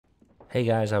Hey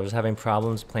guys, I was having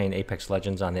problems playing Apex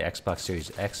Legends on the Xbox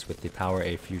Series X with the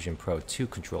PowerA Fusion Pro 2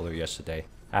 controller yesterday.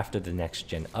 After the next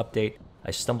gen update,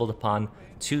 I stumbled upon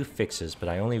two fixes, but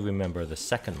I only remember the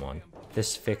second one.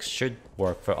 This fix should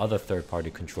work for other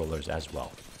third-party controllers as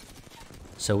well.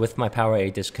 So with my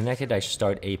PowerA disconnected, I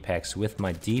start Apex with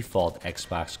my default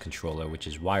Xbox controller, which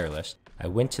is wireless. I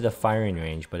went to the firing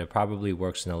range, but it probably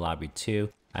works in the lobby too.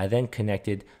 I then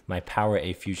connected my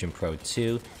PowerA Fusion Pro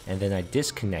 2, and then I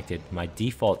disconnected my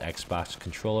default Xbox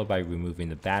controller by removing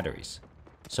the batteries.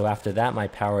 So after that, my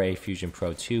PowerA Fusion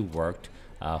Pro 2 worked.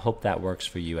 Hope that works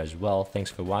for you as well.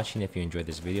 Thanks for watching. If you enjoyed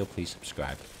this video, please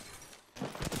subscribe.